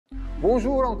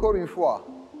Bonjour encore une fois.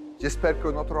 J'espère que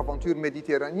notre aventure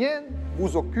méditerranéenne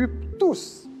vous occupe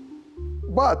tous.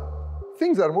 But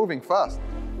things are moving fast.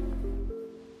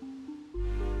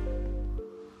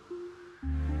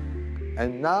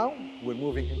 And now we're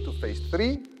moving into phase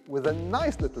 3 with a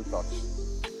nice little touch.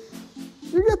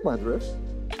 You get my drift?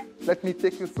 Let me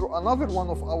take you through another one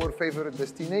of our favorite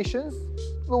destinations,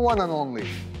 the one and only,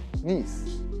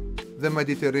 Nice. The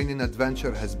Mediterranean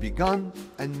adventure has begun,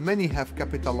 and many have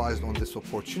capitalized on this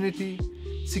opportunity,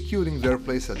 securing their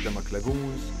place at Damac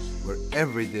Lagoons, where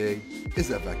every day is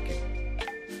a vacation.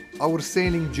 Our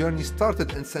sailing journey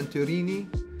started in Santorini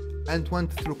and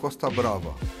went through Costa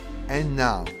Brava, and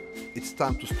now it's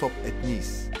time to stop at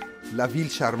Nice, la ville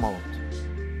charmante.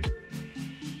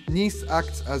 Nice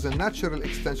acts as a natural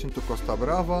extension to Costa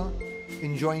Brava,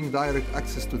 enjoying direct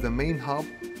access to the main hub,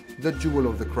 the jewel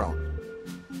of the crown.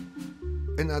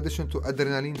 In addition to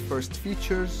adrenaline-first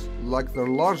features like the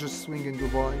largest swing in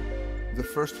Dubai, the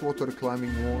first water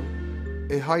climbing wall,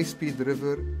 a high-speed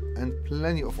river, and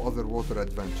plenty of other water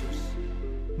adventures,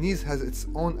 Nice has its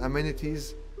own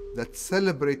amenities that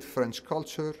celebrate French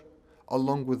culture,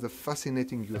 along with a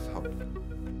fascinating youth hub.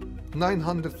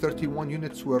 931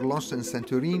 units were launched in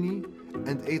Santorini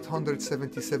and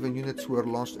 877 units were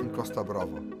launched in Costa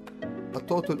Brava. A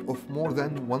total of more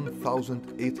than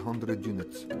 1,800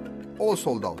 units, all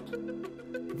sold out.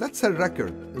 That's a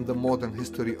record in the modern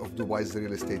history of Dubai's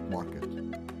real estate market.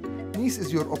 Nice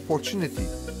is your opportunity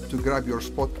to grab your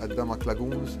spot at Damac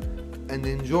Lagoons and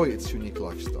enjoy its unique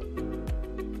lifestyle.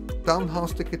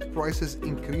 Townhouse ticket prices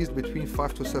increased between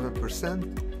 5 to 7%,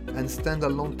 and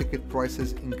standalone ticket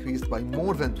prices increased by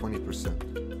more than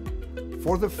 20%.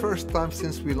 For the first time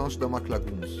since we launched Damac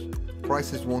Lagoons,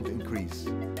 prices won't increase,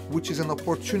 which is an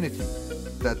opportunity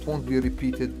that won't be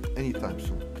repeated anytime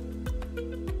soon.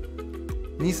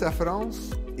 Nice à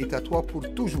France est à toi pour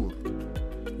toujours.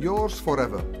 Yours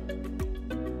forever.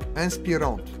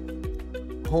 Inspirante.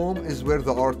 Home is where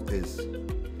the art is.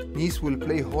 Nice will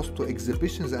play host to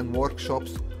exhibitions and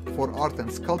workshops for art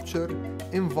and sculpture,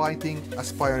 inviting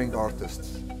aspiring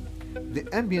artists. The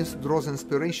ambience draws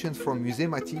inspiration from Musée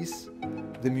Matisse,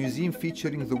 the museum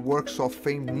featuring the works of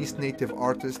famed Nice native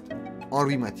artist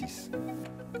𝐷𝐫𝐵𝐼.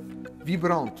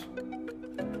 Vibrante.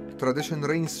 Tradition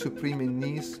reigns supreme in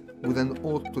Nice with an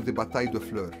ode to the Bataille de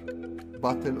Fleurs,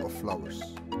 Battle of Flowers,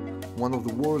 one of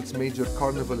the world's major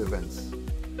carnival events.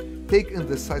 Take in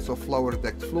the sights of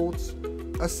flower-decked floats,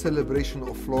 a celebration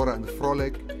of flora and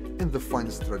frolic in the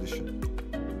finest tradition.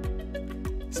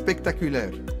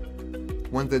 Spectaculaire.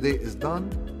 When the day is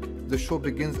done, the show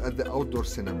begins at the outdoor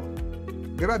cinema.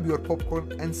 Grab your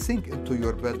popcorn and sink into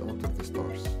your bed under the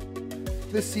stars.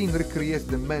 This scene recreates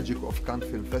the magic of Cannes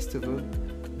Film Festival,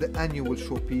 the annual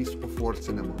showpiece of world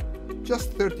cinema,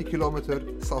 just 30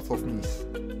 kilometers south of Nice.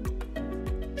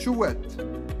 Chouette.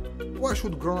 Why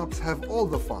should grown-ups have all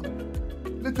the fun?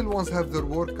 Little ones have their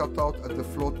work cut out at the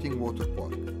floating water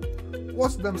park.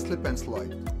 Watch them slip and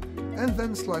slide, and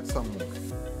then slide some more.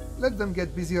 Let them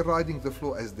get busy riding the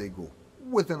flow as they go,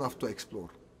 with enough to explore.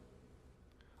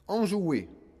 Enjouer.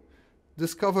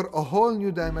 Discover a whole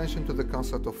new dimension to the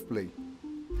concept of play.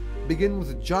 Begin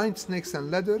with giant snakes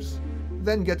and ladders,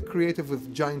 then get creative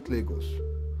with giant Legos.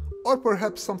 Or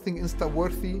perhaps something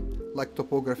Insta-worthy like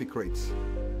topography crates.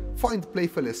 Find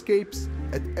playful escapes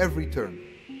at every turn.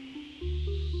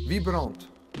 Vibrante.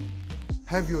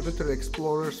 Have your little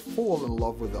explorers fall in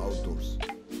love with the outdoors.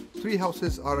 Tree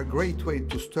houses are a great way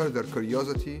to stir their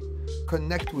curiosity,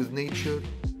 connect with nature,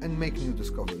 and make new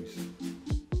discoveries.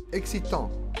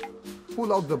 Excitant.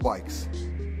 Pull out the bikes,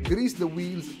 grease the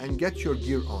wheels, and get your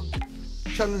gear on.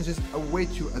 Challenges await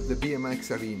you at the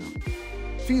BMX arena.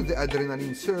 Feel the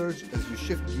adrenaline surge as you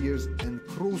shift gears and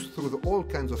cruise through all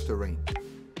kinds of terrain.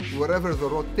 Wherever the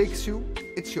road takes you,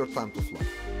 it's your time to fly.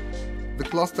 The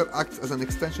cluster acts as an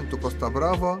extension to Costa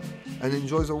Brava and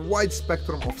enjoys a wide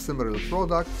spectrum of similar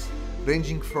products,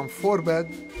 ranging from 4-bed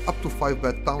up to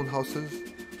 5-bed townhouses,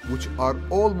 which are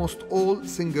almost all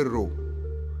single row.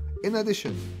 In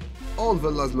addition, all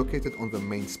villas located on the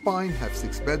main spine have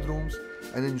 6 bedrooms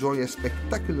and enjoy a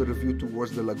spectacular view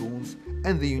towards the lagoons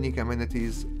and the unique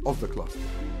amenities of the cluster.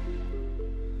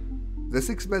 The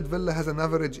 6-bed villa has an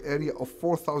average area of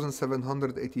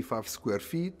 4,785 square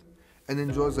feet and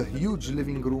enjoys a huge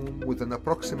living room with an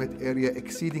approximate area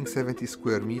exceeding 70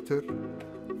 square meters,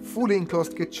 fully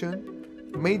enclosed kitchen,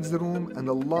 maid's room, and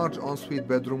a large ensuite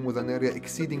bedroom with an area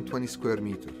exceeding 20 square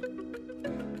meters.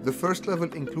 The first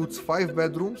level includes 5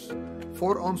 bedrooms,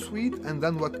 4 ensuite, and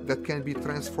then that can be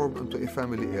transformed into a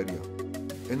family area.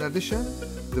 In addition,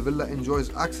 the villa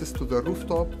enjoys access to the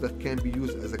rooftop that can be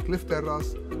used as a cliff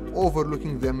terrace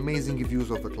overlooking the amazing views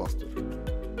of the cluster.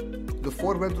 The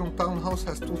 4-bedroom townhouse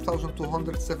has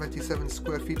 2,277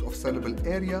 square feet of sellable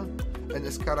area and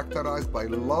is characterized by a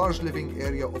large living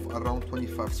area of around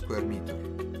 25 square meters.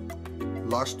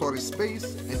 Large storage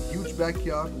space and huge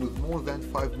backyard with more than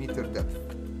 5-meter depth.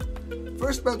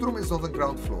 First bedroom is on the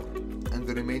ground floor, and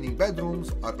the remaining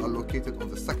bedrooms are allocated on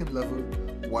the second level,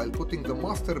 while putting the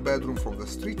master bedroom from the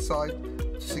street side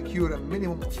to secure a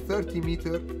minimum of 30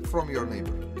 meters from your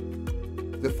neighbor.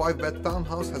 The 5-bed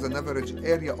townhouse has an average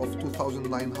area of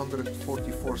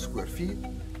 2,944 square feet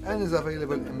and is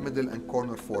available in middle and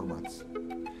corner formats.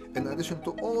 In addition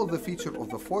to all the features of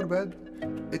the 4-bed,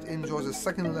 it enjoys a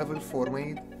second level for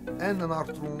maid and an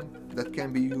art room that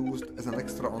can be used as an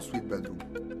extra ensuite bedroom.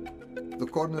 The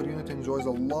corner unit enjoys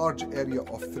a large area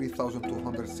of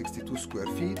 3,262 square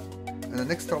feet and an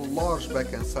extra large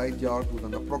back and side yard with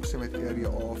an approximate area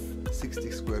of 60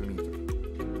 square meters.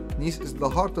 Nice is the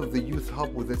heart of the youth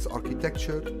hub with its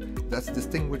architecture that's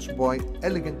distinguished by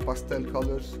elegant pastel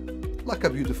colors, like a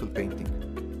beautiful painting.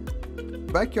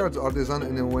 Backyards are designed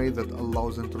in a way that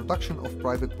allows introduction of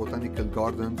private botanical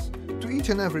gardens to each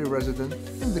and every resident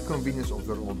in the convenience of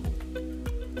their own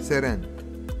home. Serene.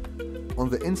 On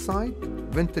the inside,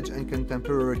 vintage and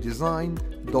contemporary design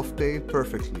dovetail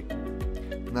perfectly.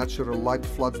 Natural light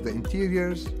floods the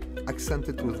interiors,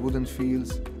 accented with wooden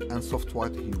fields and soft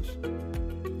white hues.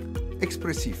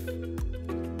 Expressive.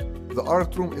 The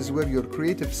art room is where your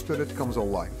creative spirit comes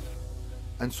alive,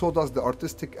 and so does the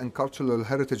artistic and cultural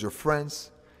heritage of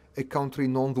France, a country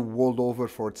known the world over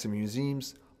for its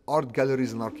museums, art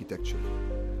galleries and architecture.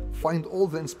 Find all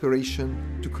the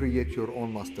inspiration to create your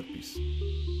own masterpiece.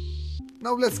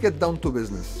 Now let's get down to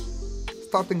business.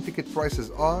 Starting ticket prices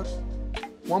are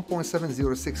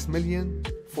 1.706 million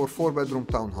for 4-bedroom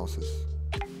townhouses,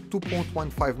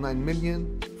 2.159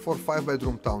 million for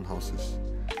 5-bedroom townhouses,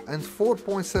 and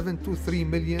 4.723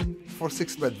 million for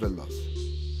 6-bed villas.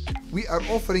 We are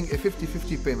offering a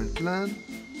 50-50 payment plan.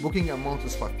 Booking amount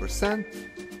is 5%,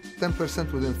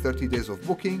 10% within 30 days of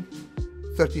booking,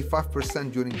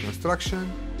 35% during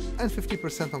construction, and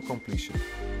 50% on completion.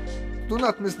 Do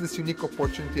not miss this unique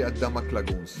opportunity at Damac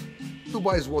Lagoons,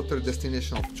 Dubai's water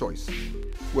destination of choice,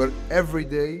 where every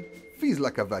day feels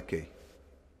like a vacay.